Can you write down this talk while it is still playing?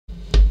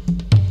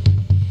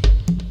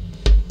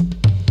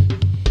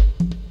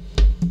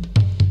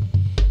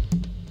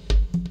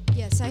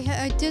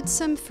I did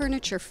some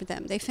furniture for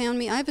them. They found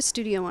me. I have a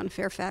studio on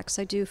Fairfax.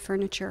 I do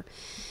furniture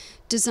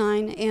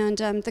design, and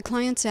the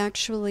clients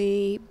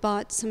actually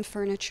bought some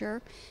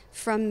furniture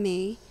from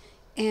me.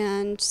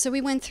 And so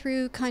we went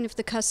through kind of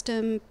the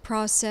custom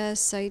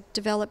process. I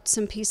developed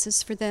some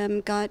pieces for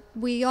them.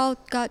 We all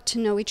got to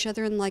know each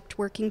other and liked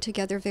working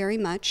together very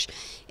much.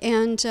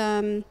 And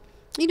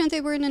you know,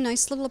 they were in a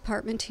nice little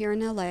apartment here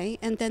in LA,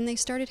 and then they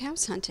started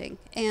house hunting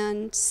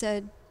and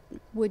said,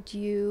 would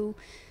you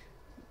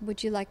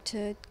like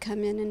to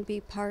come in and be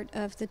part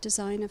of the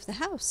design of the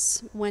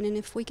house when and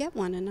if we get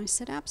one? And I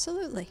said,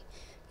 absolutely,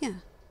 yeah.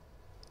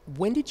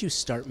 When did you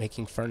start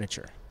making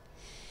furniture?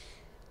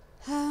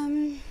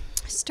 I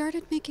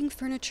started making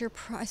furniture,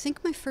 I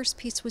think my first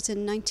piece was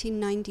in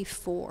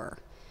 1994.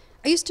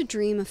 I used to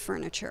dream of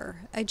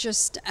furniture. I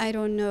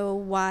don't know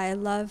why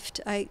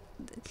I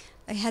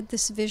had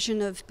this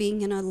vision of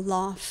being in a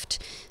loft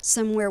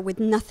somewhere with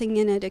nothing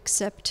in it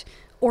except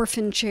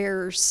orphan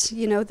chairs,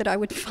 you know, that I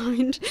would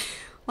find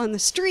on the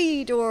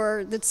street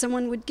or that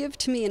someone would give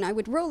to me, and I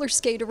would roller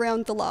skate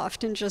around the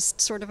loft and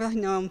just sort of, I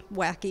know I'm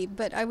wacky,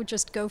 but I would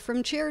just go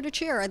from chair to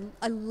chair.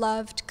 I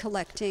loved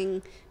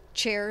collecting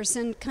chairs,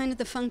 and kind of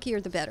the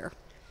funkier the better.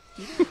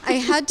 I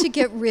had to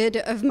get rid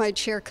of my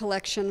chair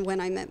collection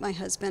when I met my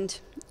husband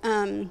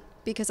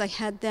because I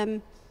had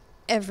them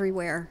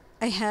everywhere.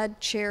 I had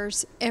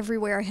chairs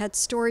everywhere. I had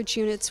storage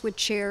units with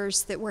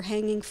chairs that were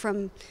hanging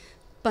from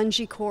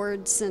bungee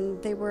cords,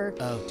 and they were...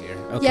 Oh dear.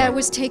 Okay. Yeah, it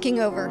was taking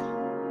over.